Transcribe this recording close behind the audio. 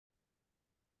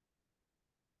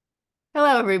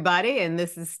Hello, everybody, and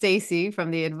this is Stacey from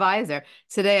The Advisor.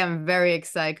 Today, I'm very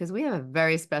excited because we have a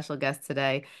very special guest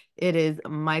today. It is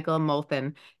Michael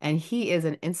Molthan, and he is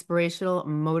an inspirational,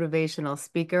 motivational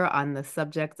speaker on the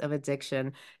subject of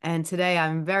addiction. And today,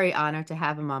 I'm very honored to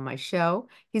have him on my show.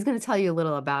 He's going to tell you a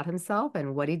little about himself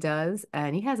and what he does,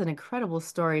 and he has an incredible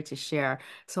story to share.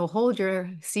 So hold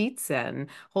your seats and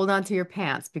hold on to your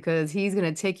pants because he's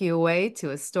going to take you away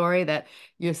to a story that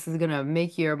this is going to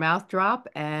make your mouth drop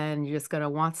and you're just going to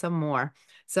want some more.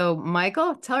 So,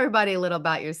 Michael, tell everybody a little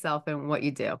about yourself and what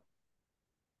you do.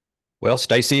 Well,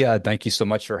 Stacey, thank you so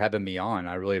much for having me on.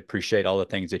 I really appreciate all the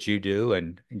things that you do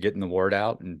and getting the word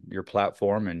out and your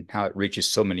platform and how it reaches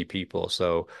so many people.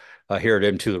 So, here at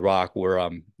Into the Rock,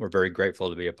 we're very grateful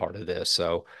to be a part of this.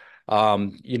 So,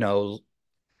 um, you know,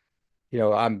 you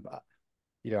know, I'm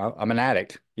I'm an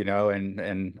addict,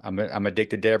 and I'm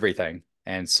addicted to everything.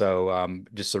 And so,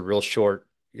 just a real short,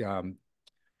 um,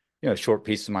 short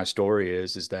piece of my story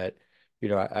is that,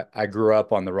 I grew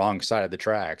up on the wrong side of the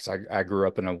tracks. I grew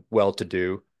up in a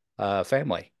well-to-do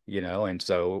family, and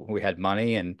so we had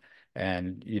money and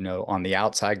on the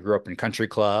outside, I grew up in country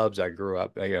clubs. I grew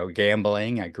up,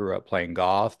 gambling. I grew up playing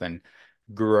golf and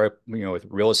grew up, with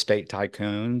real estate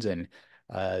tycoons and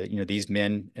these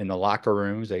men in the locker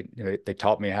rooms. They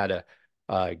taught me how to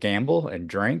gamble and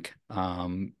drink,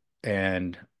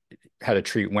 and how to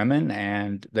treat women,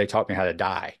 and they taught me how to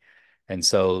die. And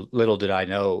so little did I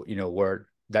know, where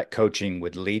that coaching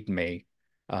would lead me,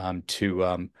 to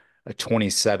a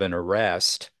 27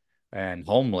 arrest and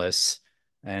homeless,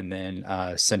 and then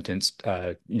sentenced,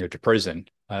 to prison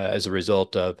as a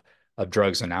result of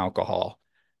drugs and alcohol.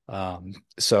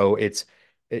 So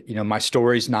my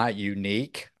story's not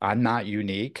unique. I'm not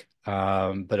unique.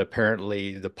 But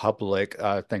apparently the public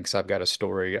thinks I've got a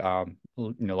story,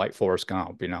 like Forrest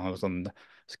Gump. I was on the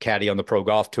caddy on the pro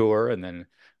golf tour, and then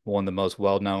one of the most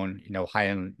well-known,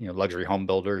 high-end, luxury home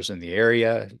builders in the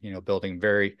area, building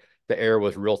the air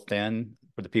was real thin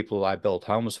for the people I built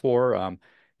homes for,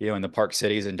 in the Park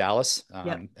Cities in Dallas,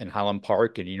 Yep. in Highland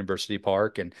Park and University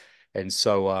Park. And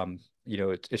so,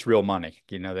 it's real money,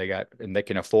 and they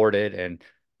can afford it. And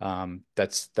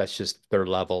that's just their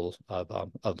level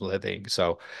of living.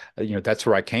 So, that's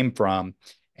where I came from.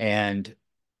 And,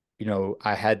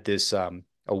 I had this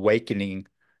awakening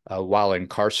while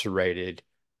incarcerated,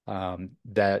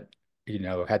 that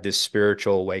had this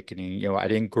spiritual awakening. I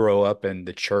didn't grow up in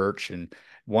the church, and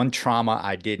one trauma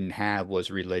I didn't have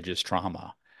was religious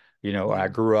trauma. I Yeah.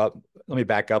 grew up. Let me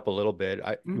back up a little bit.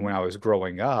 Mhm. When I was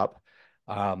growing up,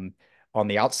 um, on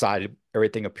the outside,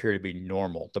 everything appeared to be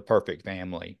normal, the perfect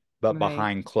family, but Right.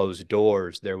 behind closed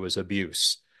doors, there was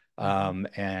abuse. Mhm.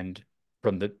 And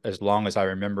from as long as I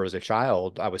remember as a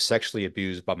child, I was sexually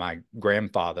abused by my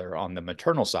grandfather on the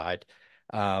maternal side.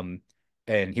 Um,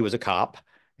 and he was a cop.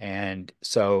 And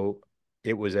so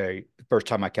it was a first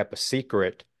time I kept a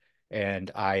secret,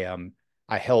 and I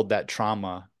held that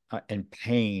trauma and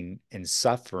pain and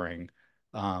suffering,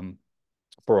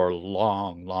 for a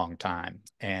long, long time.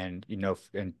 And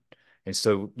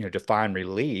so to find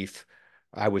relief,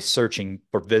 I was searching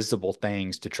for visible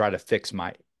things to try to fix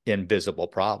my invisible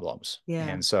problems. Yeah.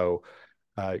 And so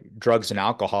drugs and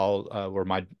alcohol were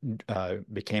my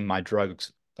became my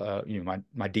drugs,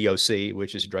 my DOC,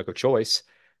 which is drug of choice.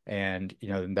 And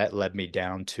that led me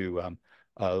down to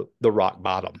the rock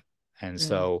bottom. And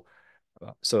Yeah.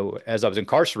 so as I was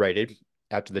incarcerated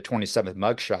after the 27th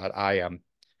mugshot,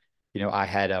 I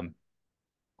had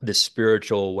this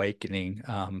spiritual awakening.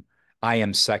 I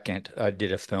Am Second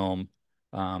did a film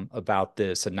about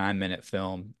this, a 9-minute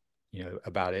film,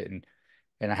 about it.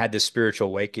 And I had this spiritual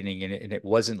awakening, and it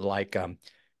wasn't like,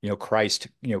 Christ,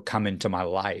 come into my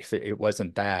life. It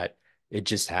wasn't that. It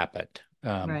just happened.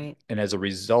 Right. And as a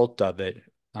result of it,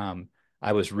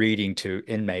 I was reading to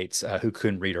inmates who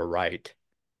couldn't read or write.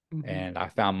 Hmm. And I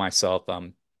found myself,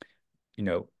 you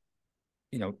know,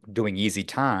 doing easy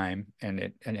time.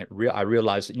 I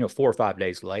realized that, 4 or 5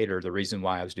 days later, the reason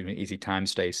why I was doing easy time,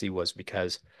 Stacey, was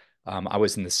because I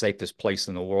was in the safest place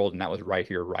in the world, and that was right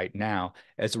here, right now,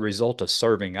 as a result of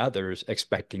serving others,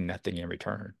 expecting nothing in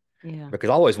return. Yeah. Because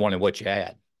I always wanted what you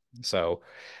had. So,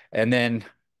 and then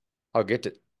I'll get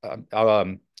to,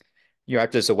 after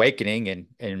this awakening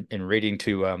and reading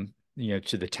to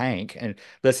the tank. And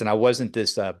listen, I wasn't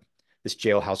this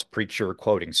jailhouse preacher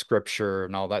quoting scripture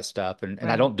and all that stuff, and I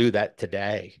Right. don't do that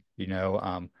today.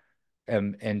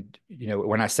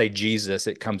 When I say Jesus,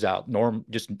 it comes out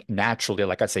just naturally.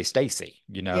 Like I say Stacy,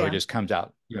 it Yeah. just comes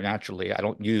out, naturally. I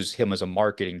don't use him as a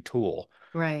marketing tool.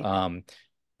 Right. Um,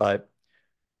 but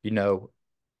you know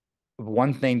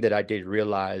one thing that I did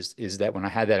realize is that when I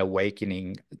had that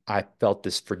awakening, I felt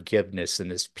this forgiveness and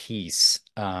this peace.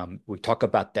 We talk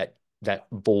about that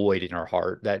void in our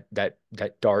heart, that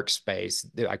dark space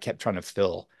that I kept trying to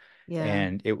fill, Yeah.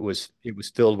 and it was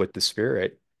filled with the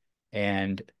Spirit,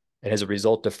 and as a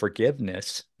result of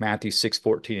forgiveness, Matthew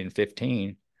 6:14 and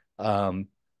 15, um,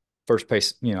 first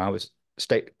place, I was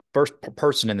state first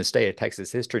person in the state of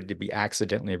Texas history to be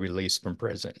accidentally released from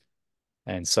prison.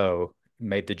 And so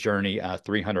made the journey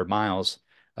 300 miles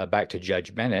back to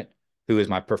Judge Bennett, who is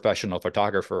my professional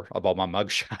photographer of all my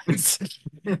mugshots.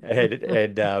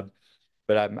 and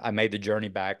but I made the journey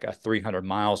back 300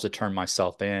 miles to turn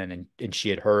myself in, and she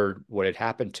had heard what had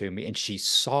happened to me, and she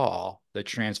saw the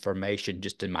transformation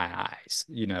just in my eyes.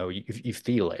 You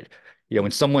feel it.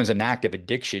 When someone's in active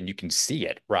addiction, you can see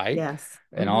it, right? Yes.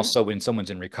 And also when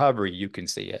someone's in recovery, you can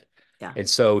see it. Yeah. And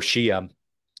so she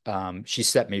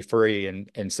set me free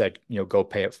and said, go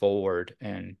pay it forward.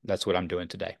 And that's what I'm doing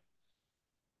today.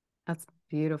 That's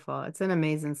beautiful. It's an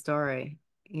amazing story.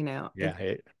 Yeah.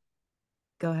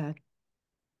 Go ahead.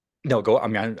 No, go. I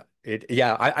mean,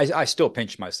 yeah, I still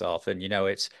pinch myself, and you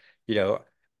know,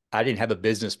 I didn't have a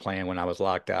business plan when I was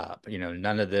locked up.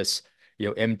 None of this.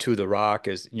 M2 The Rock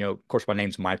is, of course, my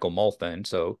name's Michael Molthan,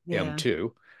 so Yeah.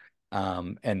 M2.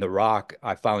 And The Rock,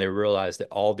 I finally realized that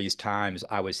all these times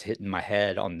I was hitting my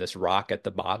head on this rock at the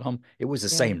bottom, it was the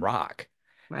Yeah. same rock.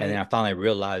 And then Right. I finally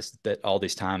realized that all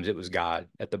these times it was God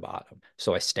at the bottom.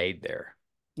 So I stayed there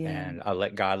Yeah. and I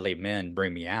let godly men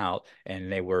bring me out.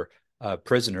 And they were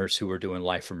prisoners who were doing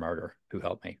life for murder who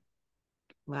helped me.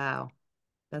 Wow.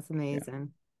 That's Yeah.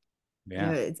 amazing.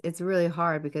 Yeah. It's really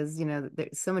hard because,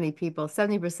 there's so many people,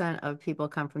 70% of people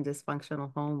come from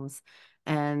dysfunctional homes.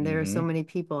 And there are so Hmm. many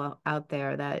people out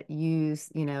there that use,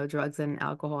 drugs and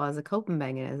alcohol as a coping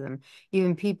mechanism.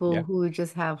 Even people Yeah. who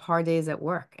just have hard days at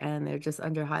work and they're just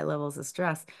under high levels of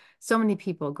stress. So many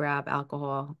people grab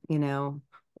alcohol,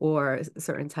 or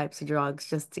certain types of drugs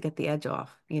just to get the edge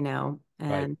off, Right.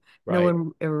 and no Right.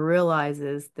 one ever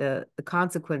realizes the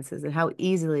consequences and how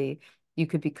easily you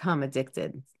could become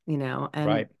addicted, and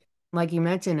Right. like you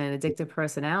mentioned, an addictive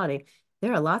personality,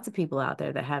 there are lots of people out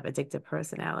there that have addictive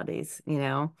personalities,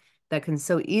 that can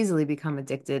so easily become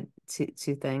addicted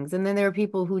to things. And then there are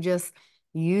people who just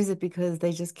use it because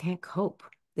they just can't cope.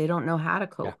 They don't know how to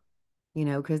Yeah. cope,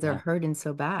 because they're Yeah. hurting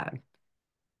so bad.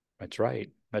 That's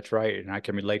right. That's right. And I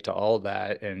can relate to all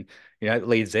that. And, it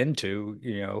leads into,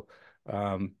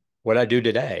 what I do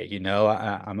today.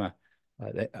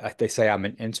 They say I'm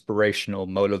an inspirational,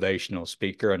 motivational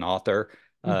speaker and author.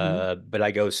 Hmm. But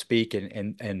I go speak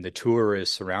and the tour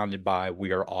is surrounded by,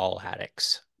 we are all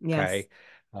addicts. Yes.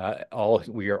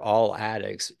 Okay. We are all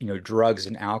addicts, drugs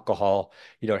and alcohol,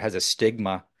 it has a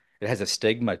stigma. It has a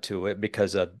stigma to it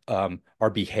because of our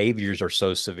behaviors are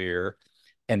so severe,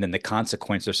 and then the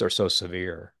consequences are so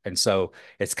severe. And so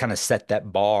it's kind of set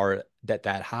that bar that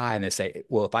high, and they say,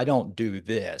 well, if I don't do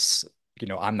this,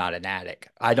 I'm not an addict.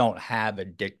 I don't have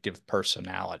addictive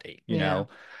personality, Yeah.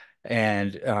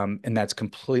 and that's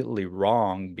completely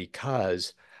wrong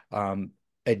because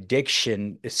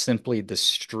addiction is simply the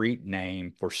street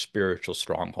name for spiritual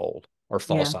stronghold or Yeah.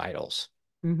 false idols.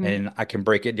 Hmm. And I can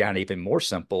break it down even more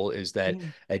simple is that Yeah.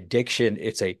 addiction,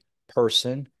 it's a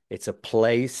person, it's a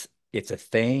place, it's a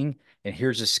thing. And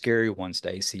here's a scary one,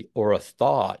 Stacey, or a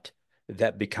thought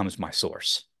that becomes my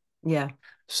source. Yeah.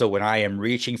 So when I am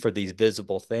reaching for these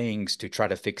visible things to try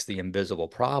to fix the invisible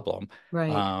problem,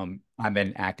 Right. I'm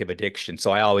in active addiction.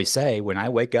 So I always say when I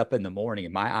wake up in the morning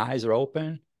and my eyes are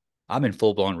open, I'm in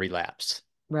full blown relapse.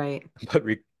 Right. But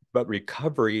but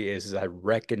recovery is I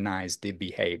recognize the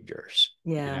behaviors.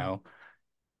 Yeah.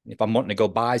 If I'm wanting to go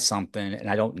buy something and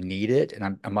I don't need it,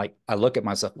 and I'm like, I look at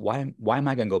myself, why am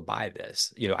I going to go buy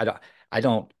this? I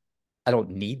don't, I don't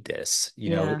need this.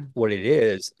 Yeah. What it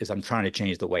is I'm trying to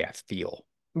change the way I feel.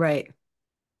 Right.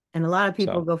 And a lot of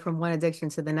people So go from one addiction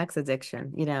to the next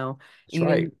addiction, that's right.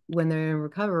 even when they're in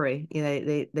recovery,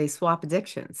 they swap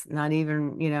addictions, not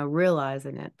even,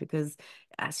 realizing it because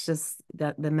that's just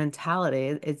that the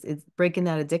mentality. It's breaking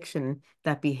that addiction,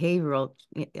 that behavioral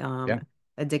um Yeah.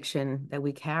 addiction that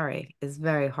we carry is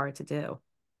very hard to do.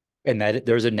 And that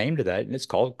there's a name to that, and it's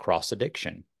called cross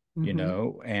addiction,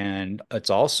 Hmm. and it's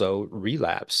also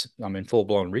relapse. I'm in full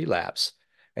blown relapse.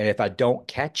 And if I don't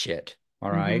catch it, all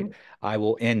right, Hmm. I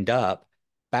will end up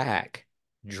back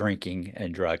drinking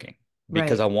and drugging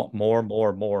because Right. I want more,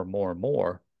 more, more, more,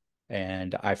 more.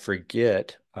 And I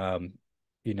forget,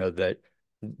 that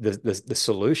the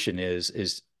solution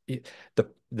is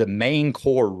the main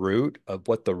core root of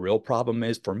what the real problem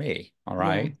is for me. All Yeah.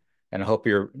 right. And I hope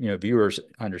your viewers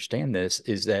understand this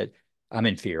is that I'm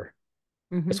in fear.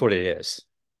 That's Hmm. what it is.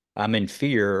 I'm in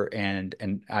fear and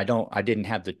I didn't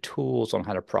have the tools on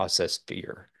how to process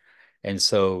fear. And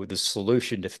so the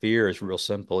solution to fear is real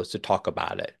simple, is to talk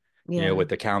about it, Yeah.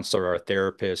 with a counselor or a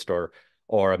therapist or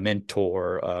a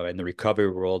mentor. In the recovery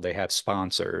world, they have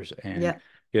sponsors, and Yeah.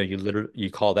 you literally you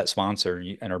call that sponsor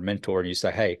and or mentor, and you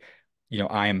say, hey,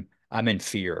 I'm in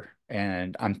fear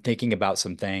and I'm thinking about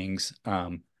some things.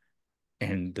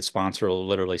 And the sponsor will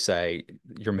literally say,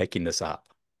 you're making this up.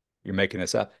 You're making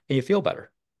this up. And you feel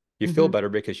better. You feel Hmm. better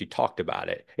because you talked about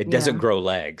it. It doesn't Yeah. grow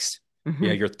legs. Hmm.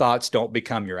 Your thoughts don't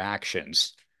become your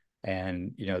actions.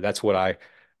 And, that's what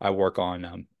I work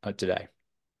on today.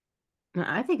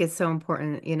 I think it's so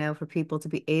important, for people to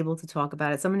be able to talk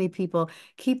about it. So many people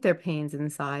keep their pains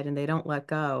inside and they don't let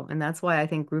go. And that's why I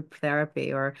think group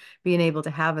therapy or being able to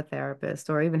have a therapist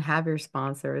or even have your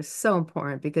sponsor is so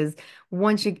important because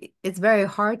it's very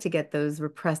hard to get those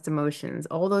repressed emotions,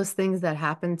 all those things that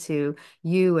happen to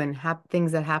you and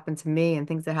things that happen to me and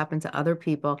things that happen to other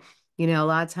people. A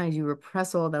lot of times you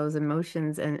repress all those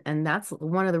emotions and that's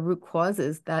one of the root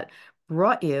causes that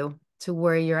brought you to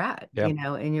where you're at, Yeah.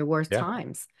 in your worst Yeah.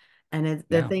 times. And the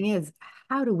Yeah. thing is,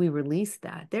 how do we release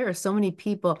that? There are so many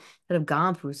people that have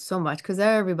gone through so much because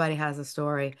everybody has a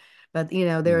story. But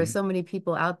there are Mhm. so many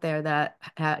people out there that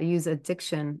use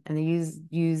addiction and they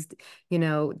used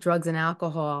drugs and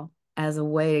alcohol as a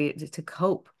way to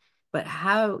cope. But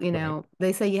how, Right.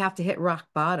 they say you have to hit rock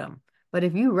bottom. But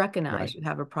if you recognize Right. you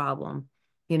have a problem,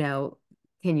 you know,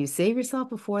 can you save yourself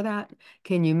before that?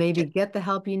 Can you maybe get the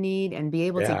help you need and be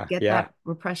able to Yeah. get Yeah. that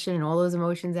repression and all those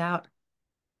emotions out?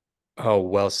 Oh,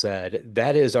 well said.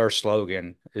 That is our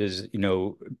slogan is,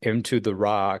 into the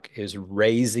rock is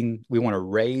we want to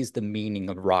raise the meaning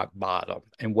of rock bottom.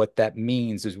 And what that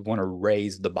means is we want to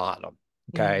raise the bottom.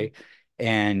 Yeah. Okay.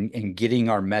 And getting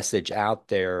our message out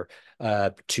there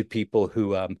to people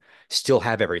who still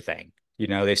have everything.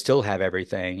 They still have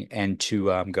everything, and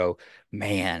to go,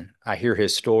 man, I hear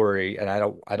his story and I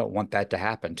don't want that to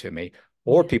happen to me.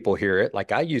 Or Yeah. people hear it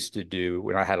like I used to do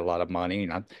when I had a lot of money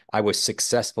and I was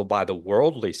successful by the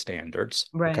worldly standards,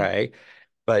 Right. okay?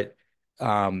 But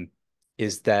um,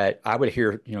 is that I would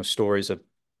hear, stories of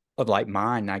like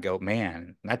mine, and I go,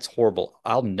 man, that's horrible.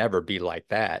 I'll never be like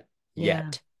that Yeah.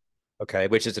 yet, okay?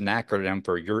 Which is an acronym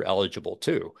for you're eligible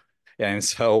too. And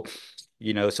so,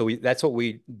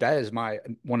 that is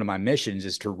one of my missions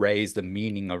is to raise the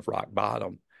meaning of rock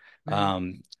bottom.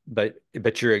 Right.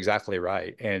 But you're exactly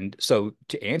right. And so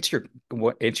to answer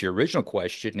your original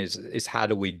question is how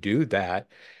do we do that?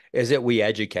 Is that we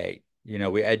educate,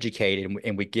 we educate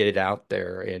and we get it out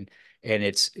there and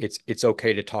it's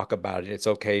okay to talk about it. It's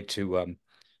okay to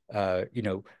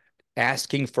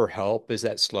asking for help is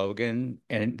that slogan,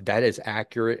 and that is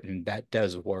accurate and that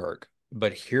does work.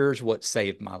 But here's what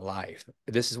saved my life.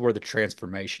 This is where the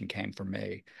transformation came for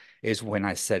me, is when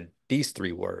I said these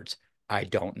three words, I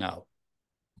don't know.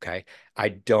 Okay. I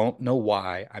don't know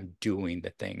why I'm doing the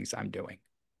things I'm doing.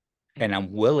 Right. And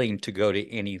I'm willing to go to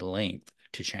any length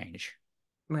to change,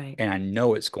 Right. and I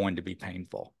know it's going to be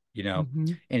painful, Hmm.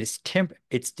 and it's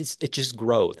just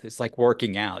growth. It's like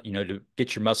working out, to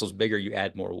get your muscles bigger, you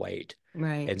add more weight.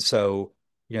 Right. And so,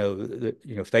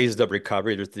 phases of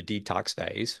recovery, there's the detox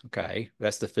phase. Okay.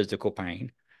 That's the physical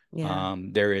pain. Yeah.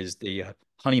 There is the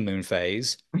honeymoon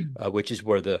phase, which is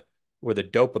where the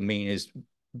dopamine is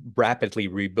rapidly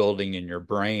rebuilding in your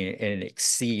brain and it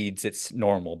exceeds its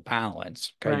normal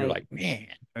balance. Okay. You're Right. like, man,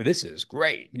 this is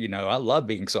great. I love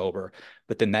being sober.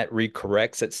 But then that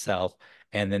recorrects itself.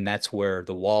 And then that's where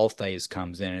the wall phase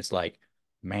comes in. It's like,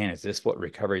 man, is this what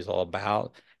recovery is all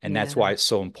about? And that's Yeah. why it's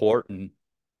so important,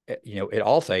 at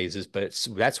all phases, but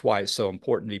that's why it's so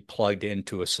important to be plugged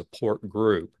into a support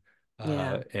group,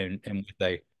 Yeah. and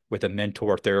with a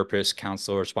mentor, therapist,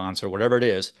 counselor, sponsor, whatever it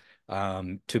is,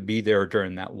 to be there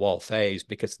during that wall phase,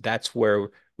 because that's where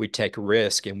we take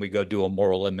risk and we go do a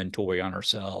moral inventory on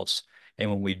ourselves. And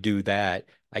when we do that,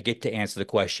 I get to answer the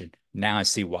question. Now I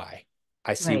see why.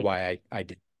 I see Right. why I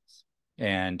did this.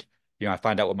 And, I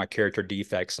find out what my character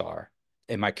defects are.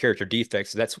 And my character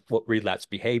defects, that's what relapse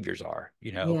behaviors are.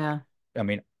 Yeah. I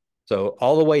mean, so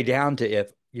all the way down to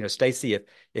if, Stacey,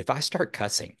 if I start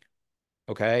cussing,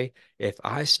 okay, if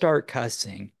I start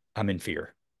cussing, I'm in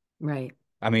fear. Right.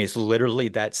 I mean, it's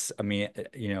literally I mean,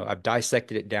 I've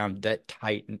dissected it down that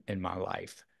tight in my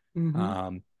life. Hmm.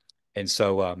 Um, and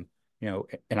so,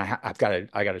 and I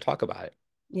got to talk about it.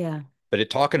 Yeah.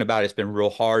 Talking about it's been real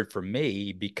hard for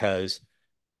me because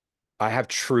I have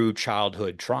true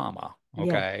childhood trauma, Yeah.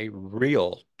 okay?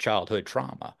 Real childhood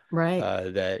trauma Right.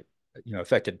 that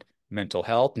affected mental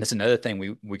health. And that's another thing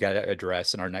we got to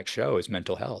address in our next show is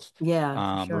mental health.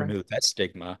 Yeah, for sure. Remove that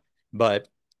stigma. But,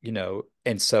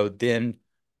 and so then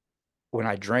when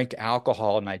I drank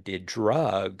alcohol and I did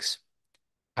drugs,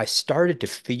 I started to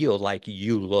feel like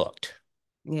you looked,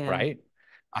 Yeah. right?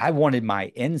 I wanted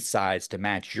my insides to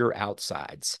match your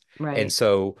outsides. And Right.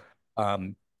 so,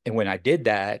 um, and when I did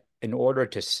that, in order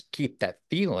to keep that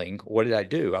feeling, what did I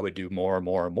do? I would do more and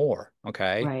more and more.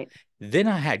 Okay. Right. Then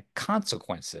I had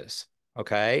consequences.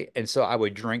 Okay. And so I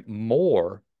would drink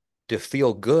more to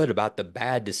feel good about the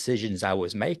bad decisions I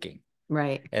was making.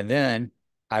 Right. And then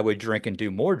I would drink and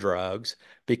do more drugs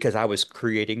because I was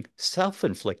creating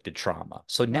self-inflicted trauma.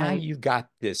 So now Right. you've got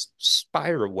this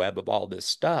spiral web of all this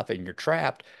stuff and you're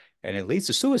trapped and it leads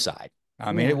to suicide.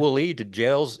 I mean, it Yeah. will lead to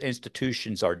jails,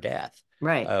 institutions, or death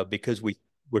Right. because we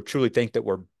truly think that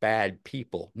we're bad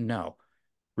people. No,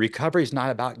 recovery is not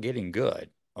about getting good.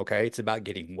 Okay. It's about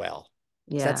getting well.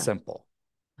 It's that Yeah. simple.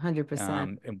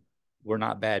 100%. And we're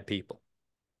not bad people.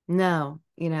 No,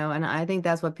 and I think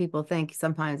that's what people think.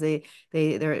 Sometimes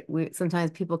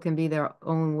sometimes people can be their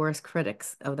own worst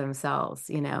critics of themselves.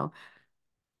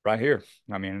 Right here.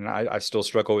 I mean, I still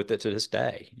struggle with it to this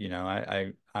day.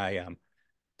 I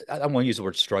don't want to use the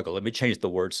word struggle. Let me change the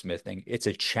wordsmithing. It's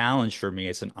a challenge for me.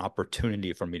 It's an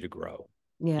opportunity for me to grow,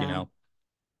 you Yeah. know,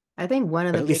 I think one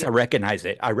of but the at least I biggest, recognize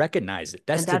it. I recognize it.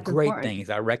 That's and the that's great important. thing is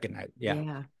I recognize. Yeah.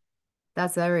 Yeah.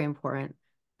 That's very important.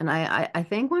 And I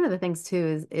think one of the things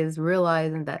too is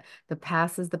realizing that the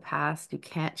past is the past. You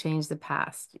can't change the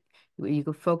past. You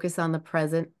can focus on the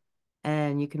present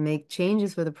and you can make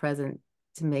changes for the present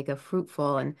to make a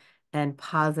fruitful and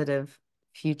positive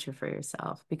future for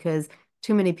yourself. Because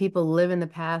too many people live in the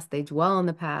past, they dwell in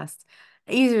the past.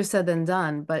 Easier said than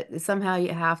done, but somehow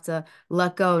you have to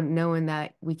let go knowing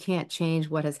that we can't change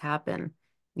what has happened.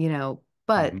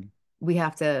 But Hmm. we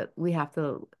have to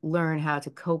learn how to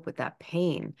cope with that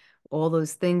pain, all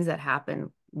those things that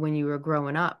happen when you were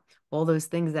growing up, all those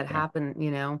things that Yeah.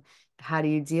 happen. How do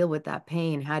you deal with that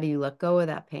pain? How do you let go of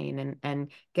that pain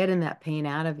and getting that pain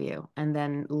out of you and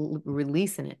then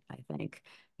releasing it, I think,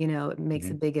 it makes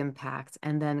a Hmm. big impact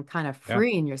and then kind of Yeah.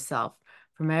 freeing yourself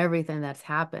from everything that's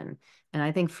happened. And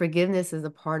I think forgiveness is a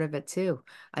part of it too.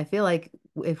 I feel like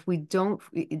if we don't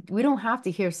have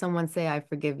to hear someone say, I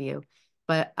forgive you.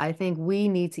 But I think we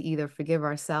need to either forgive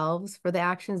ourselves for the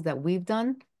actions that we've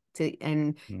done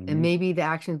and Hmm. maybe the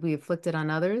actions we inflicted on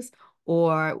others,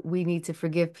 or we need to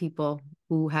forgive people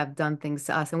who have done things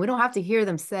to us. And we don't have to hear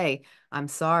them say, I'm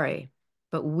sorry,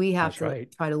 but we have That's to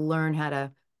right. try to learn how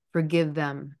to forgive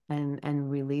them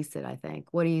and release it, I think.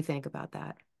 What do you think about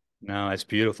that? No, it's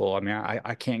beautiful. I mean,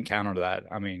 I can't counter that.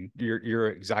 I mean, you're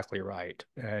exactly right.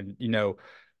 And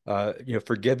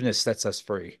forgiveness sets us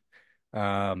free.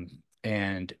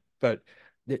 And but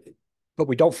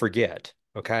we don't forget.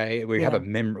 Okay, we have a Yeah.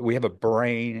 mem we have a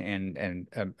brain and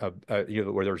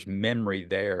where there's memory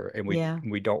there, and we Yeah.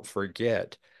 we don't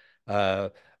forget. Uh,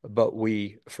 but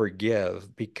we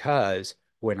forgive because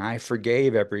when I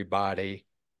forgave everybody,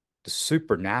 the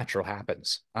supernatural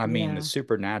happens. I mean, the Yeah.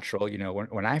 supernatural,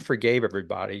 when I forgave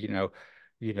everybody,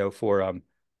 for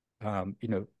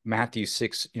Matthew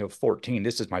 6, 14,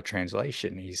 this is my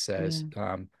translation. He says,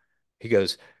 Yeah. he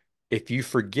goes, if you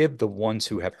forgive the ones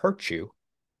who have hurt you,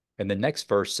 and the next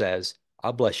verse says,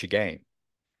 I'll bless your game.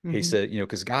 He Hmm. said,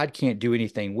 because God can't do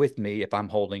anything with me if I'm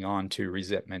holding on to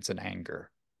resentments and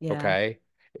anger. Yeah. Okay.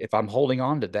 If I'm holding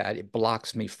on to that, it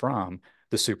blocks me from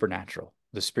the supernatural,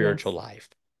 the spiritual Yes. life.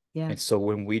 And Yes. so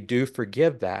when we do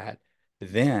forgive that,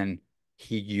 then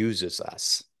he uses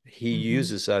us. He Hmm.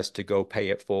 uses us to go pay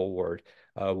it forward,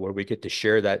 where we get to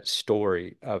share that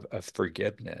story of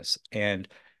forgiveness. And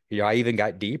I even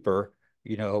got deeper,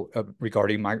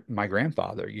 regarding my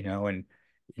grandfather, and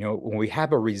when we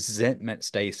have a resentment,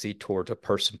 Stacey, towards a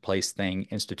person, place, thing,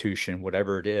 institution,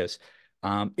 whatever it is,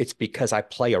 it's because I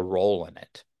play a role in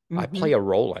it. I play Hmm. a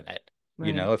role in it.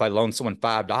 Right. If I loan someone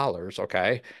 $5,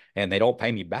 okay, and they don't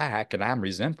pay me back and I'm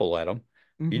resentful at them,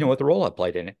 you know Hmm. what the role I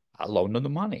played in it? I loaned them the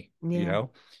money. Yeah.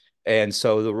 And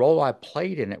so the role I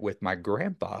played in it with my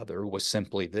grandfather was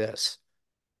simply this.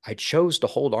 I chose to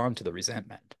hold on to the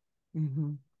resentment.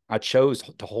 Hmm. I chose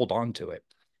to hold on to it.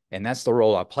 And that's the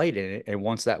role I played in it. And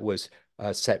once that was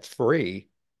set free,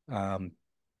 um,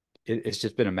 it's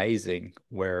just been amazing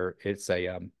where it's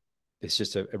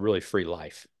just a really free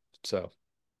life. So,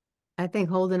 I think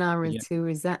holding on yeah, to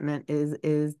resentment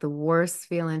is the worst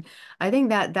feeling. I think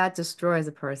that destroys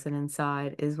a person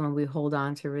inside is when we hold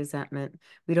on to resentment.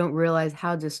 We don't realize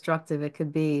how destructive it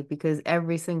could be because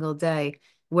every single day,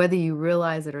 whether you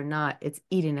realize it or not, it's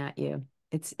eating at you.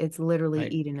 It's literally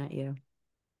right. eating at you.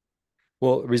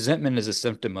 Well, resentment is a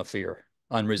symptom of fear,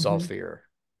 unresolved Hmm. fear.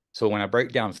 So when I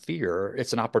break down fear,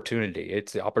 it's an opportunity.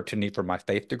 It's the opportunity for my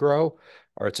faith to grow,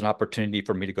 or it's an opportunity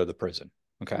for me to go to prison.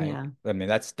 Okay. Yeah. I mean,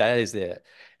 that is it.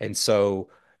 And so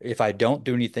if I don't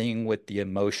do anything with the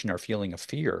emotion or feeling of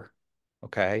fear,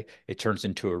 okay, it turns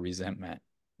into a resentment.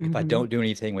 If I Mm-hmm. don't do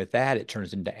anything with that, it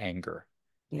turns into anger.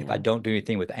 If I Yeah. don't do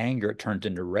anything with anger, it turns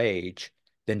into rage,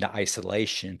 then to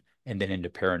isolation, and then into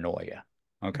paranoia.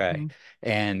 Okay. Mm-hmm.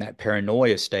 And that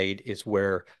paranoia state is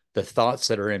where the thoughts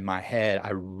that are in my head, I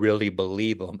really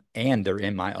believe them and they're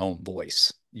in my own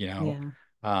voice, you know.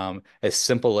 Yeah. As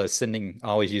simple as sending, I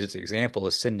always use this example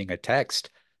as sending a text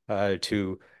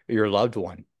to your loved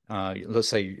one. Let's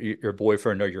say your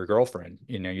boyfriend or your girlfriend,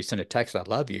 you know, you send a text, I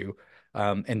love you,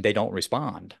 and they don't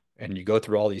respond. And you go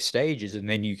through all these stages, and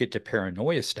then you get to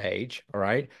paranoia stage, all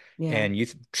right? Yeah. And you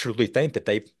truly think that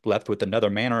they've left with another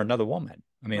man or another woman.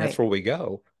 I mean, that's Right. where we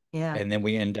go. Yeah. And then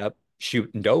we end up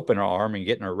shooting dope in her arm and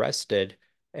getting arrested.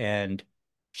 And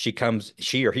she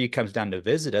or he comes down to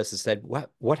visit us and said,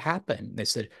 what happened? They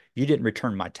said, you didn't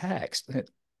return my text.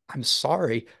 I'm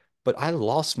sorry, but I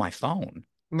lost my phone.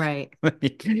 Right.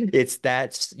 It's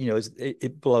that's, you know,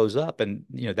 it blows up. And,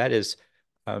 you know,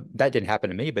 that didn't happen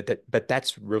to me, but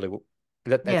that's really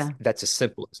Yeah. that's a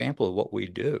simple example of what we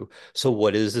do. So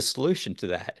what is the solution to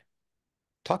that?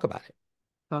 Talk about it.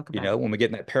 Talk You about know, it. when we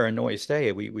get in that paranoia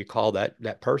state, we call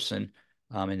that person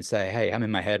and say, "Hey, I'm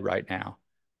in my head right now."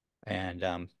 And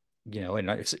you know, and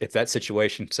if that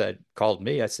situation said called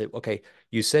me, I said, "Okay,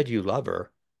 you said you love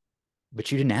her,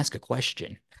 but you didn't ask a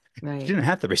question. You Right. didn't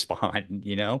have to respond."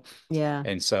 You know, Yeah.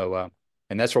 and so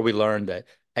and that's where we learned that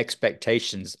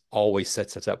expectations always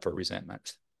sets us up for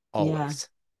resentment. Yeah. Always.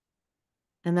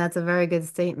 And that's a very good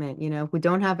statement. If we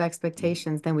don't have Mhm.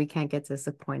 expectations, then we can't get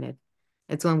disappointed.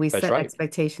 It's when we That's set right.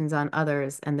 expectations on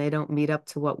others and they don't meet up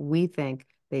to what we think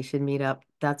they should meet up.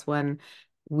 That's when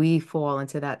we fall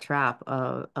into that trap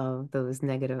of those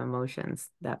negative emotions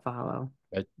that follow.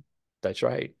 That, that's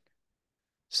right.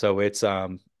 So it's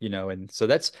you know, and so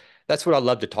that's what I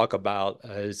love to talk about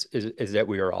is that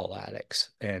we are all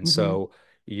addicts. And Hmm. so,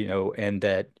 you know, and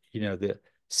that, you know, the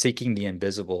seeking the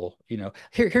invisible, you know,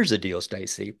 here's the deal,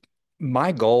 Stacey.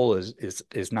 My goal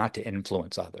is not to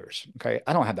influence others. Okay.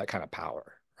 I don't have that kind of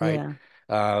power, right?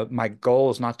 Yeah. My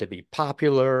goal is not to be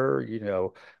popular, you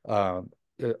know, a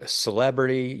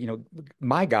celebrity, you know,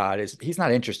 my God he's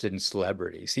not interested in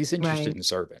celebrities. He's interested Right. in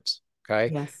servants.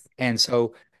 Okay. Yes. And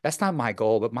so that's not my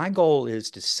goal, but my goal is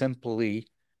to simply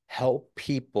help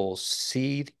people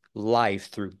see life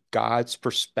through God's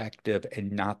perspective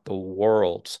and not the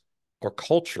world's or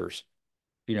culture's,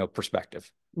 you know,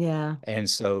 perspective. Yeah. And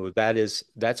so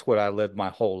that's what I lived my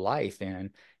whole life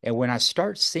in. And when I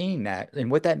start seeing that, and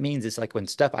what that means is like when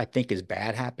stuff I think is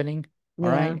bad happening, all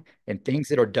Yeah. right, and things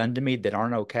that are done to me that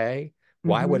aren't okay,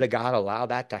 why Hmm. would a God allow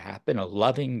that to happen? A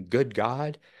loving, good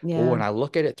God? Well, Yeah. when I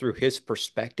look at it through his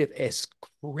perspective, as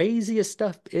crazy as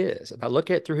stuff is, if I look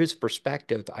at it through his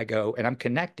perspective, I go, and I'm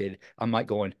connected, I'm like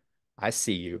going, I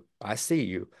see you, I see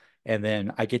you. And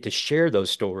then I get to share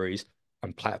those stories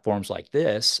on platforms like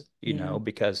this, you Yeah. know,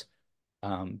 because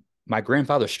my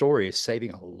grandfather's story is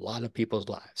saving a lot of people's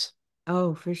lives.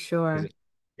 Oh, for sure.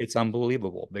 It's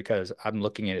unbelievable because I'm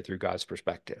looking at it through God's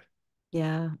perspective.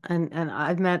 Yeah, and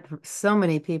I've met so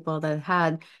many people that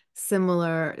had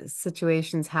similar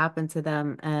situations happen to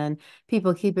them, and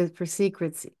people keep it for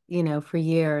secrets, for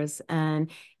years. And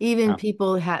even Yeah,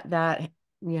 people had that,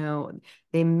 you know,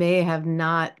 they may have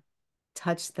not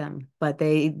touched them, but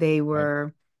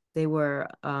right.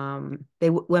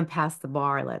 went past the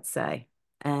bar, let's say.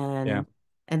 Yeah,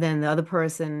 And then the other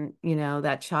person,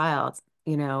 that child,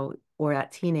 or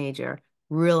that teenager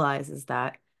realizes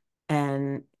that,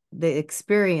 and the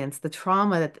experience, the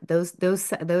trauma that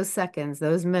those seconds,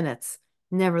 those minutes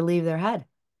never leave their head.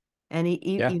 And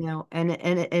yeah, and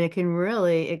it can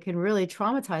really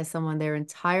traumatize someone their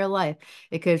entire life.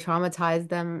 It could traumatize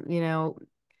them,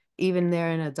 even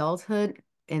there in adulthood,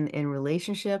 in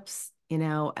relationships,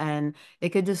 and it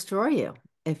could destroy you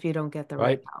if you don't get the right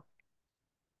right. help.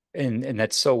 And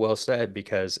that's so well said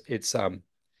because it's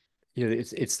you know,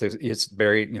 it's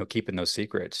very, you know, keeping those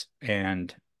secrets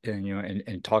and you know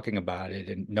and talking about it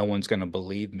and no one's going to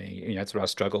believe me. You know, that's what I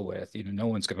struggle with. You know, no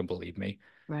one's going to believe me.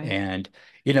 Right. And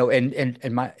you know,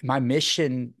 and my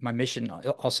mission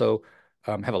also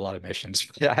have a lot of missions.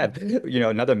 I have, you know,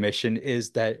 another mission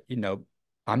is that, you know,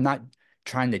 I'm not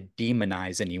trying to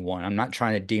demonize anyone. I'm not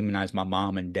trying to demonize my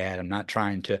mom and dad. I'm not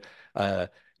trying to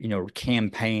you know,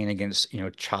 campaign against, you know,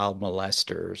 child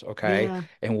molesters, okay? Yeah.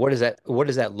 And what does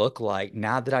that look like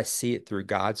now that I see it through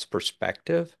God's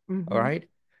perspective? All Hmm. right.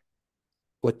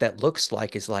 What that looks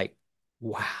like is like,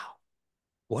 wow,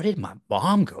 what did my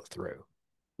mom go through?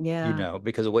 Yeah.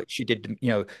 because of what she did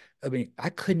to, I mean, I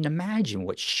couldn't imagine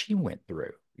what she went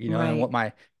through, and Right. what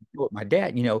my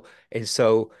dad, and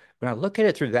so when I look at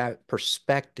it through that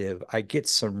perspective, I get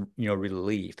some,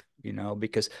 relief,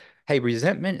 because hey,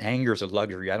 resentment, and anger is a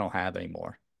luxury I don't have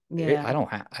anymore. Yeah. I don't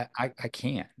have, I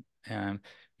can't. Um,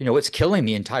 it's killing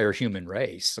the entire human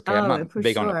race. Okay, I'm Oh, not for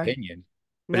big on sure. opinion,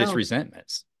 but it's No.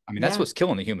 resentments. I mean, that's Yeah. what's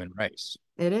killing the human race.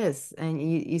 It is, and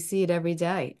you see it every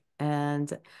day.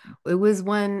 And it was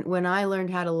when I learned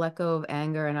how to let go of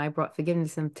anger and I brought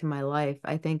forgiveness into my life,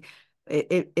 I think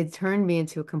it turned me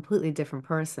into a completely different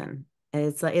person. And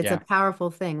it's like it's a Yeah, powerful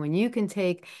thing when you can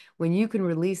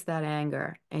release that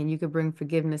anger and you can bring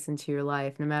forgiveness into your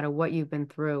life, no matter what you've been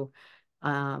through,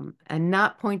 and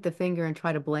not point the finger and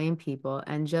try to blame people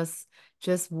and just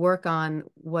work on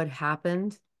what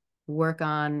happened, work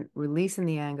on releasing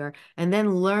the anger and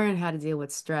then learn how to deal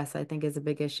with stress, I think is a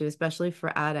big issue, especially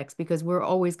for addicts, because we're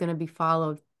always going to be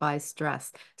followed by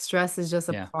stress. Stress is just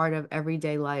a yeah, part of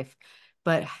everyday life.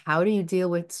 But how do you deal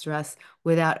with stress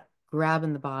without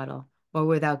grabbing the bottle or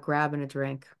without grabbing a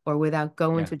drink or without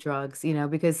going yeah. to drugs?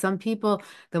 Because some people,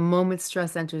 the moment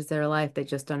stress enters their life, they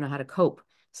just don't know how to cope.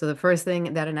 So the first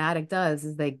thing that an addict does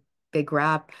is they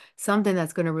grab something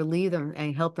that's going to relieve them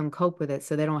and help them cope with it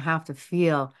so they don't have to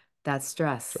feel that That's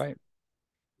stress, right.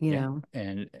 you Yeah. know?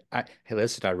 And hey,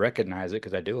 listen, I recognize it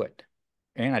because I do it,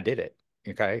 and I did it.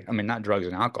 Okay. I mean, not drugs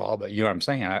and alcohol, but you know what I'm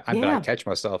saying? But I Yeah, catch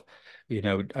myself,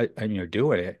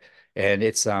 doing it. And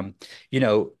it's, you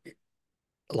know,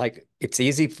 like it's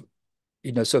easy,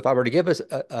 so if I were to give us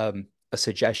a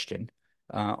suggestion,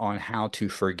 on how to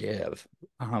forgive,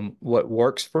 what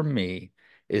works for me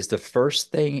is the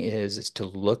first thing is to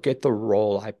look at the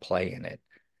role I play in it.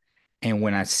 And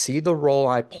when I see the role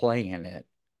I play in it,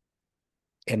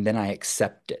 and then I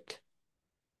accept it.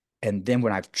 And then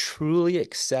when I've truly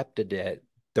accepted it,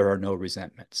 there are no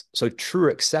resentments. So true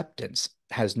acceptance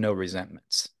has no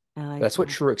resentments. I like That's what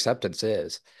that. true acceptance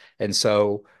is. And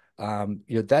so,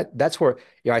 that's where,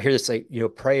 I hear this say,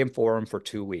 praying for them for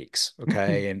 2 weeks.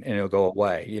 Okay. And it'll go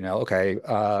away, okay.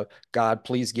 God,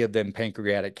 please give them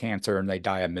pancreatic cancer and they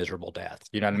die a miserable death.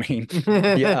 You know what I mean?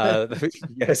 Yeah.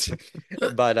 Yes.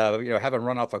 But, have them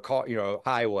run off a car,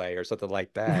 highway or something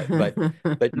like that.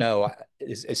 But no,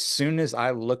 as soon as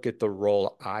I look at the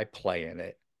role I play in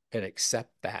it and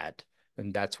accept that,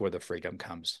 then that's where the freedom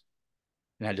comes.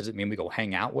 And that doesn't mean we go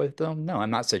hang out with them. No,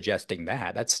 I'm not suggesting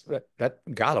that. That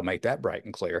God will make that bright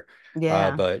and clear.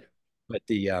 Uh, Yeah, but but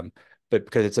the but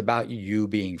because it's about you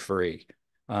being free.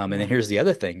 And then yeah, here's the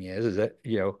other thing is that,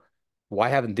 why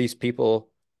haven't these people,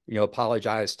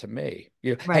 apologized to me?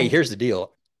 Hey, right. here's the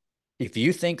deal. If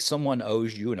you think someone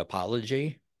owes you an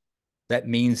apology, that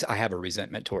means I have a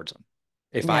resentment towards them.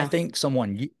 If I Yes, think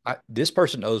this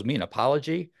person owes me an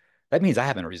apology, that means I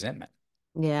have a resentment.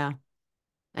 yeah.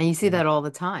 And you see Yeah, that all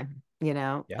the time,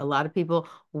 yeah, a lot of people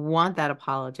want that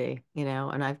apology,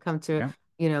 and I've come to,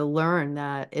 yeah. learn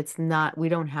that it's not, we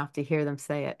don't have to hear them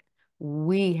say it.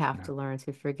 We have to No, learn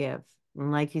to forgive.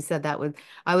 And like you said,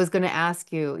 I was going to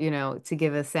ask you, to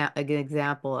give an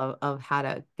example of how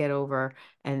to get over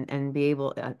and be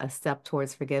able a step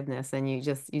towards forgiveness. And you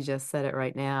just said it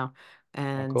right now. oh,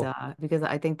 And cool. because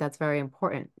I think that's very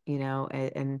important,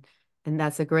 and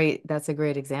that's a great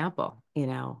example, and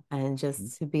Mhm.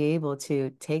 just to be able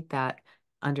to take that,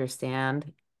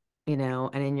 understand,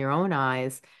 and in your own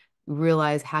eyes,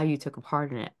 realize how you took a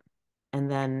part in it, and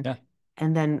then Yeah,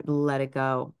 let it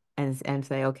go and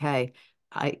say, okay,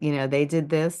 they did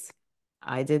this,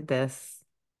 I did this,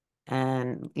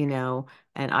 and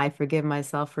I forgive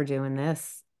myself for doing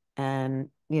this, and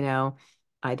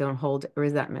I don't hold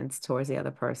resentments towards the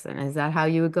other person. Is that how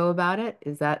you would go about it?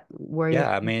 Is that where you? yeah.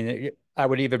 I mean, I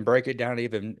would even break it down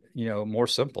even, more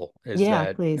simple is Yeah,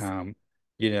 that, please.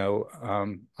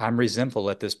 I'm resentful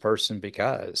at this person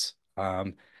because,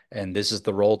 and this is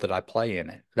the role that I play in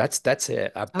it. That's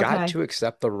it. I've got Okay. to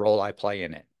accept the role I play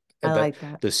in it. I The like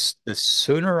that. the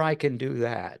sooner I can do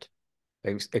that,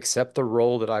 accept the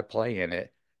role that I play in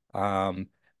it, um,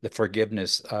 the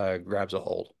forgiveness grabs a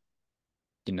hold,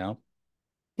 you know?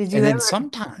 Did you And then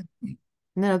ever?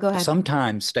 No, go ahead.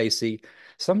 sometimes, Stacey,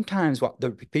 sometimes what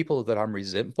the people that I'm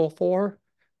resentful for,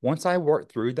 once I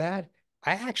work through that,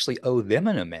 I actually owe them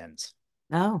an amends.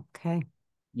 Oh, okay.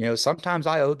 Sometimes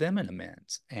I owe them an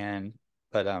amends.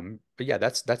 But yeah,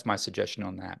 that's my suggestion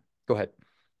on that. Go ahead.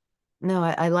 No,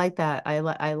 I like that. I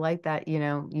like that,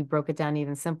 you broke it down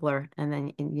even simpler, and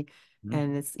then Mhm.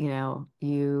 and it's,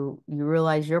 you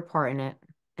realize your part in it,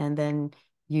 and then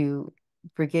you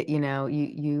forget,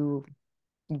 you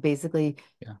basically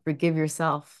Yeah, forgive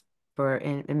yourself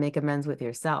and make amends with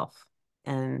yourself.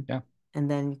 And yeah. and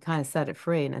then you kind of set it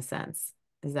free in a sense.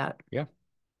 Is that? Yeah,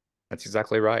 that's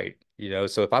exactly right.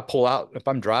 So if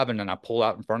I'm driving and I pull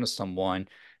out in front of someone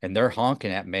and they're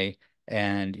honking at me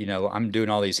and, I'm doing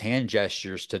all these hand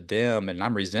gestures to them and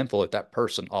I'm resentful at that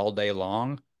person all day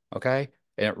long, okay?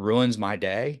 And it ruins my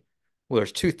day. Well,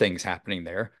 there's two things happening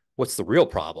there. What's the real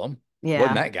problem?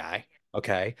 Wasn't Yeah, that guy,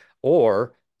 okay?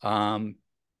 Or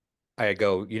I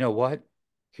go, you know what?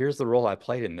 Here's the role I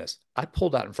played in this. I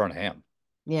pulled out in front of him.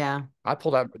 yeah, I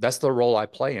pulled out, that's the role I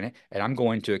play in it, and I'm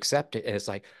going to accept it. And it's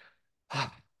like,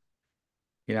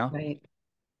 you know, right.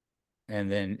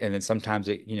 and then sometimes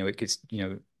it gets,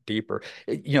 deeper.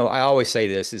 I always say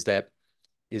this is that,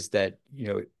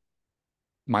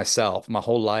 myself, my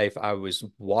whole life, I was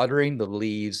watering the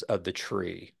leaves of the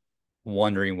tree,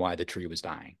 wondering why the tree was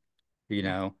dying. You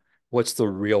know, what's the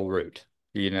real root?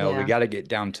 We Yeah, got to get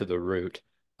down to the root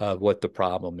of what the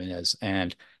problem is.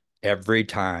 And every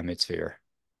time it's fear.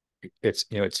 It's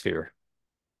fear.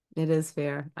 it is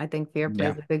fear. I think fear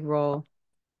plays Yeah. a big role,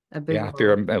 a big Yeah.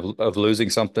 Fear role. of losing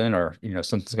something or,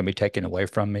 something's going to be taken away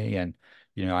from me. And,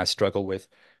 I struggle with,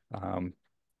 um,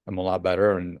 I'm a lot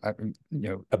better and,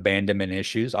 abandonment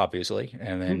issues, obviously.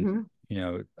 And then, Hmm. you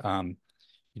know, um,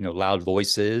 loud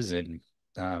voices and,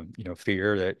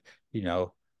 fear that, you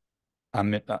know,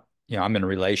 I'm in, I'm in a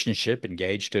relationship,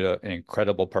 engaged to an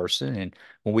incredible person, and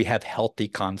when we have healthy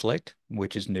conflict,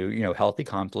 which is new, healthy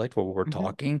conflict where we're Hmm.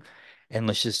 talking, and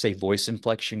let's just say voice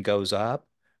inflection goes up,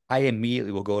 I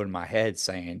immediately will go in my head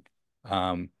saying,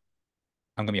 "I'm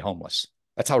gonna be homeless."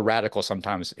 That's how radical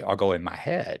sometimes I'll go in my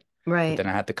head. But Right, then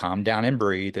I have to calm down and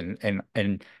breathe,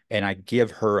 and I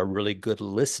give her a really good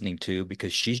listening to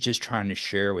because she's just trying to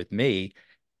share with me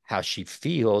how she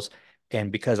feels,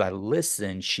 and because I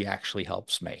listen, she actually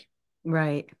helps me.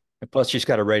 right. And plus, she's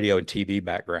got a radio and TV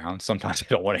background. Sometimes I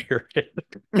don't want to hear it.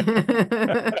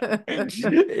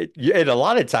 And a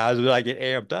lot of times when I get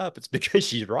amped up, it's because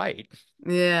she's right.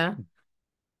 Yeah.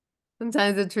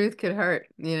 Sometimes the truth could hurt,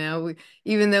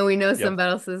 even though we know Yep. somebody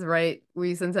else is right,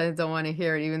 we sometimes don't want to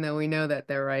hear it, even though we know that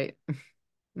they're right.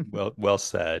 Well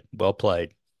said. Well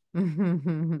played.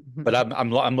 But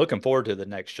I'm looking forward to the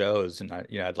next shows, and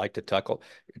I'd like to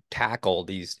tackle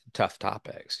these tough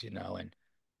topics,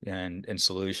 and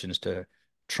solutions to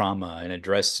trauma and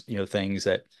address, things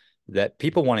that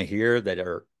people want to hear that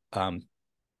are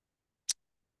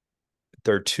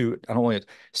they're too, I don't want to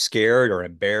scared or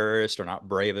embarrassed or not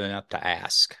brave enough to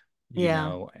ask,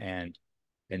 Yeah, and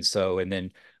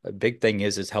then a big thing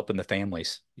is helping the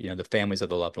families, the families of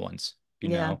the loved ones,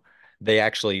 yeah, they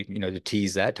actually, to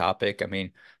tease that topic. I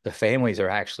mean, the families are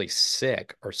actually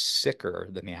sick or sicker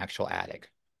than the actual addict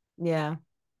yeah,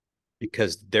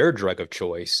 because their drug of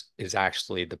choice is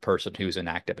actually the person who's in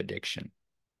active addiction.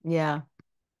 yeah.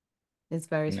 It's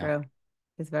very You know, true.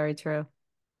 It's very true.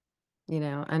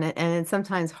 And it's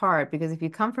sometimes hard because if you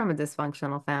come from a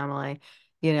dysfunctional family,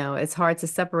 it's hard to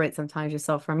separate sometimes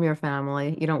yourself from your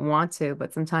family. You don't want to,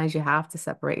 but sometimes you have to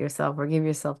separate yourself or give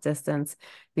yourself distance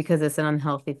because it's an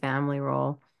unhealthy family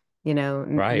role.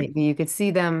 right? Maybe you could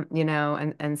see them,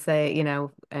 and say,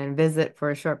 and visit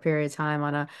for a short period of time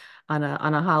on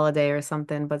a holiday or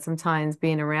something, but sometimes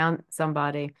being around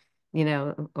somebody,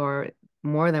 or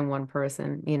more than one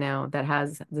person, that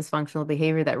has dysfunctional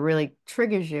behavior that really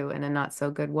triggers you in a not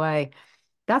so good way.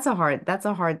 That's a hard,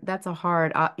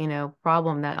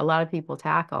 problem that a lot of people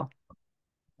tackle.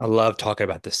 I love talking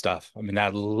about this stuff. I mean, I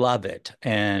love it.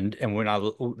 And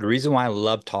the reason why I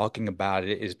love talking about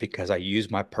it is because I use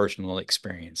my personal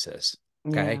experiences.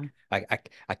 Okay. Yeah.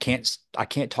 I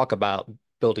can't talk about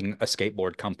building a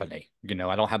skateboard company.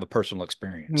 I don't have a personal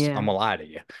experience. I'm Yeah. gonna lie to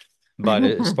you. But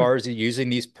as far as using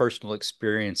these personal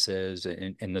experiences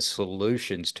and the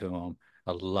solutions to them,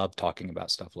 I love talking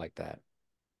about stuff like that.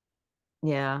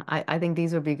 Yeah, I think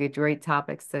these would be good, great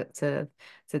topics to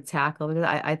tackle because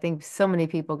I think so many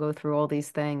people go through all these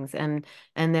things and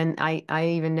then I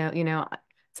even know,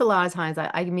 it's a lot of times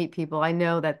I meet people, I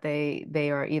know that they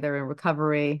are either in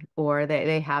recovery or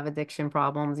they have addiction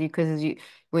problems because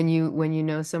when you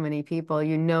know so many people,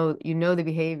 you know the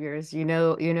behaviors, you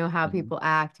know how Mhm. people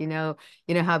act, you know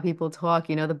how people talk,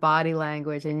 the body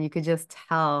language, and you could just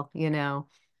tell,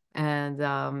 and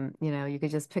you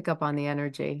could just pick up on the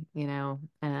energy, and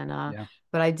Yeah.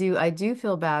 but I do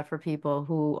feel bad for people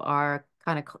who are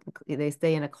kind of they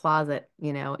stay in a closet,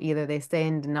 either they stay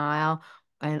in denial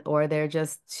or they're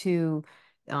just too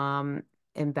um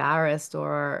embarrassed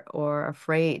or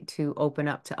afraid to open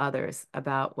up to others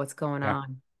about what's going Yeah.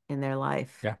 on in their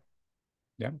life. Yeah.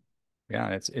 Yeah.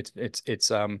 Yeah.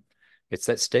 It's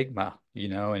that stigma,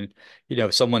 and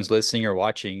if someone's listening or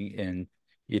watching and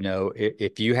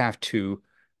if you have to,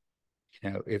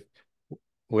 if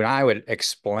when I would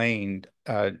explain,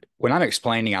 when I'm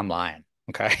explaining, I'm lying.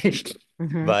 Okay.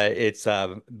 Hmm.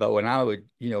 But when I would,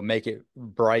 make it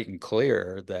bright and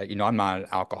clear that, I'm not an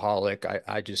alcoholic.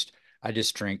 I just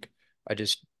drink. I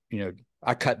just, you know,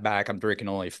 I cut back. I'm drinking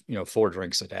only, 4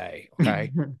 drinks a day.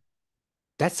 Okay.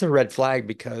 That's a red flag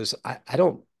because I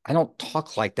don't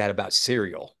talk like that about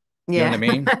cereal. You know what I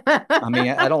Yeah. mean? I mean,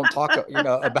 I don't talk,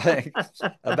 about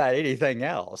about anything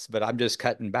else, but I'm just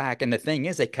cutting back. And the thing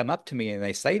is, they come up to me and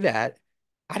they say that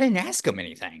I didn't ask them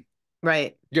anything.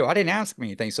 Right. I didn't ask them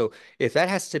anything. So if that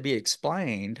has to be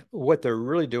explained, what they're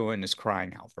really doing is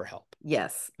crying out for help.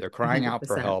 Yes. They're crying out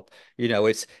for 100%. help.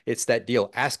 It's that deal,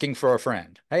 asking for a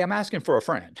friend. Hey, I'm asking for a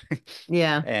friend.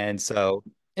 Yeah. And so,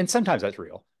 and sometimes that's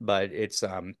real, but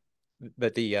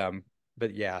but the,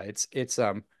 but yeah, it's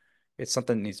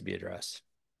something that needs to be addressed.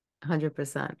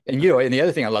 100%. And the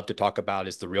other thing I love to talk about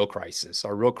is the real crisis.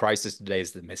 Our real crisis today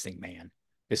is the missing man.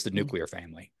 It's the nuclear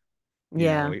family.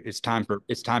 Yeah. It's time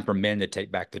for men to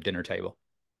take back the dinner table.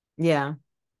 Yeah.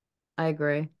 I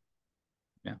agree.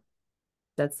 Yeah,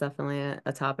 That's definitely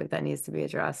a topic that needs to be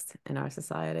addressed in our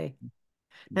society.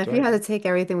 Now, that's if you right. had to take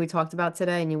everything we talked about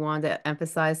today and you wanted to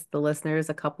emphasize to the listeners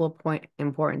a couple of point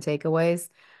important takeaways,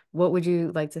 what would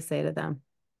you like to say to them?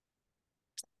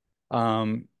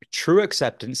 True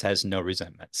acceptance has no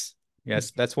resentments.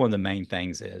 Yes, that's one of the main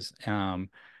things is, and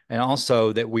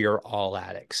also that we are all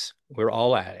addicts. We're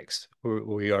all addicts.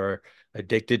 We are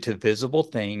addicted to visible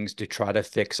things to try to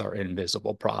fix our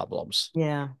invisible problems.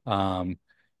 Yeah. Um,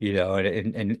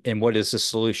 and what is the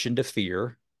solution to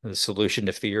fear? The solution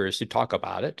to fear is to talk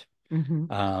about it.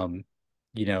 Hmm. Um,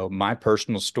 my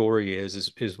personal story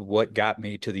is what got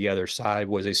me to the other side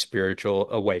was a spiritual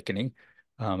awakening,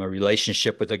 a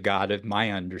relationship with a God of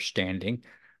my understanding,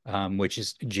 which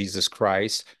is Jesus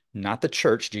Christ, not the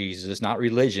church Jesus, not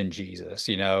religion Jesus,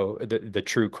 the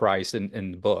true Christ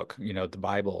in the book, the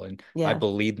Bible, and I Yes.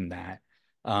 believe in that.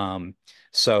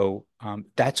 So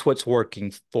that's what's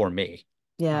working for me.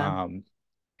 Yeah. Um,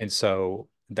 and so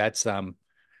that's a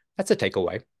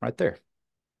takeaway right there.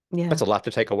 Yeah. That's a lot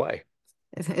to take away.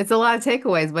 It's a lot of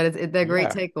takeaways, but they're great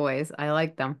Yeah, takeaways. I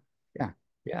like them. yeah,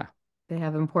 yeah. They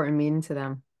have important meaning to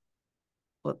them.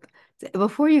 Well,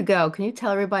 before you go, can you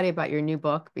tell everybody about your new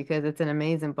book? Because it's an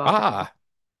amazing book. Ah,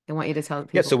 I want you to tell yeah.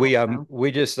 people So we also.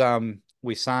 we just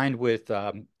we signed with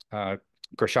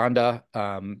Krishanda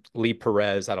Lee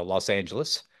Perez out of Los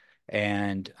Angeles,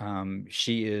 and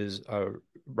she is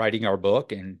writing our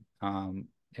book, and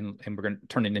we're going to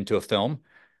turn it into a film.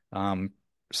 Um,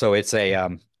 so it's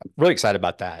I'm really excited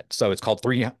about that. So it's called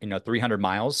 300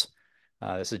 miles.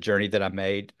 It's a journey that I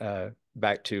made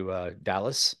back to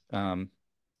Dallas.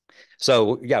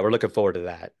 So yeah, we're looking forward to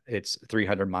that. It's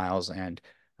 300 miles, and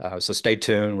so stay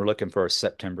tuned. We're looking for a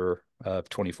September of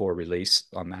 24 release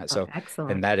on that. Oh, So, and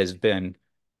excellent. that has been,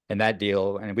 and that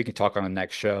deal, and we can talk on the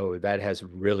next show. That has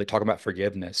really talking about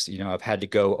forgiveness. I've had to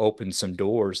go open some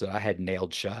doors that I had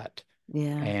nailed shut,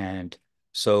 Yeah. and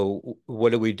so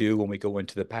what do we do when we go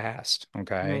into the past?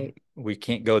 Okay, Right. we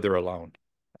can't go there alone,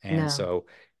 and No. so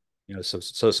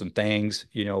so some things,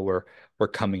 were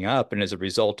coming up, and as a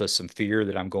result of some fear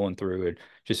that I'm going through and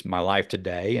just my life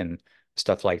today and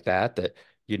stuff like that,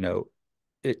 you know,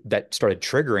 that started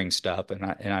triggering stuff, and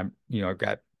I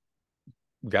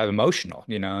got emotional,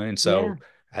 and Yeah. so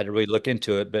I had to really look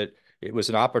into it, but it was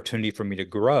an opportunity for me to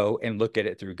grow and look at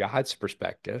it through God's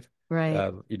perspective Right.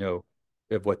 of,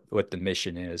 of what the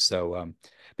mission is. So,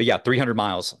 but yeah, 300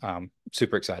 miles,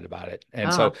 super excited about it. And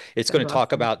Oh, so it's going that's to talk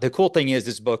awesome. about, the cool thing is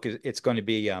this book is it's going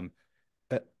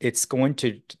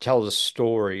to tell the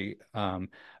story.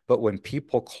 But when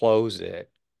people close it,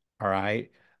 all right,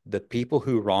 the people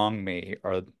who wrong me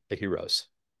are the heroes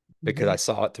because Hmm. I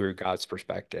saw it through God's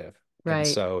perspective. And Right.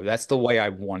 so that's the way I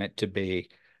want it to be,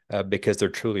 because they're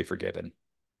truly forgiven.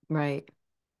 Right.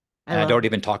 I And I love don't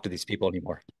even talk to these people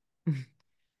anymore.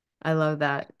 I love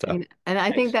that. So And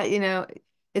I think thanks. that,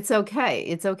 it's okay.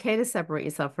 It's okay to separate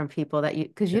yourself from people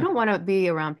because you Yeah. don't want to be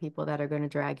around people that are going to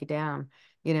drag you down.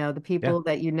 The Yeah. people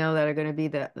that that are going to be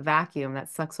the vacuum that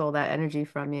sucks all that energy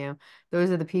from you. Those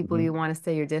are the people Hmm. you want to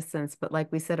stay your distance. But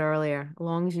like we said earlier, as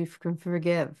long as you can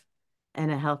forgive in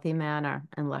a healthy manner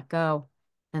and let go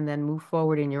and then move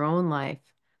forward in your own life,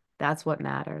 that's what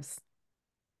matters.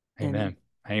 And Amen.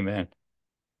 Amen.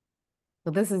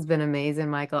 well, this has been amazing,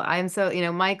 Michael. I'm so,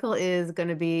 Michael is going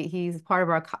to he's part of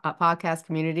our podcast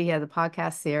community. He has a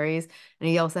podcast series, and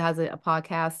he also has a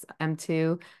podcast,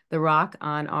 M2, The Rock,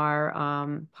 on our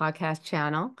podcast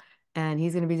channel. And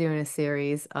he's going to be doing a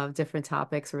series of different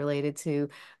topics related to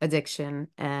addiction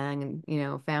and,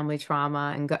 family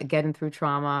trauma and getting through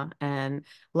trauma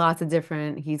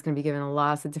and he's going to be given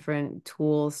lots of different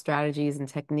tools, strategies, and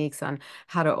techniques on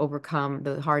how to overcome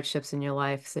the hardships in your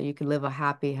life so you can live a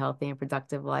happy, healthy, and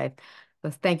productive life. So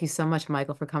thank you so much,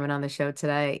 Michael, for coming on the show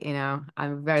today. I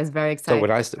was very So excited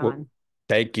when to I have you on.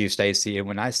 thank you, Stacey, and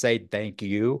when I say thank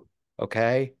you,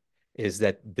 okay, is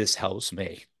that this helps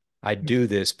me. I do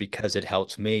this because it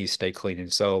helps me stay clean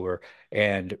and sober,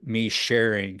 and me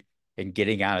sharing and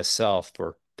getting out of self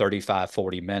for 35,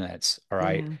 40 minutes. All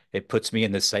right. Yeah, It puts me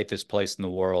in the safest place in the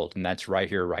world. And that's right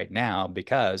here, right now,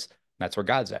 because that's where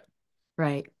God's at.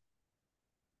 right.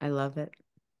 I love it.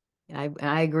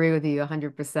 I agree with you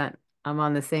 100%. I'm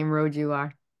on the same road you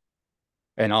are.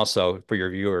 And also for your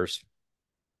viewers,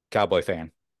 Cowboy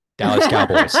fan, Dallas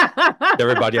Cowboys,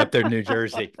 everybody up there in New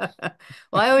Jersey.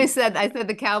 Well, I said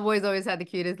the Cowboys always had the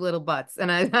cutest little butts,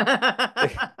 and I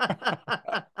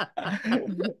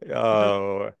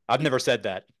Oh, I've never said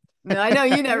that. no, I know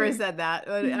you never said that,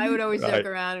 but I would always joke Right.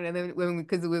 around, and then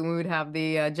because we would have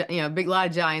the big lot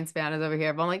of Giants fans over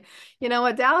here, but I'm like, you know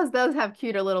what, Dallas does have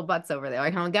cuter little butts over there. I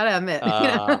gotta admit,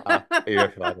 You're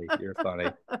funny. You're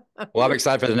funny. Well, I'm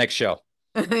excited for the next show.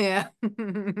 yeah.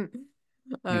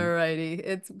 All Hmm. righty.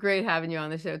 It's great having you on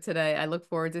the show today. I look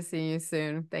forward to seeing you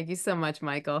soon. Thank you so much,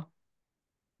 Michael.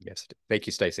 Yes. Thank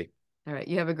you, Stacey. All right.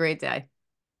 You have a great day.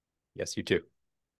 Yes, you too.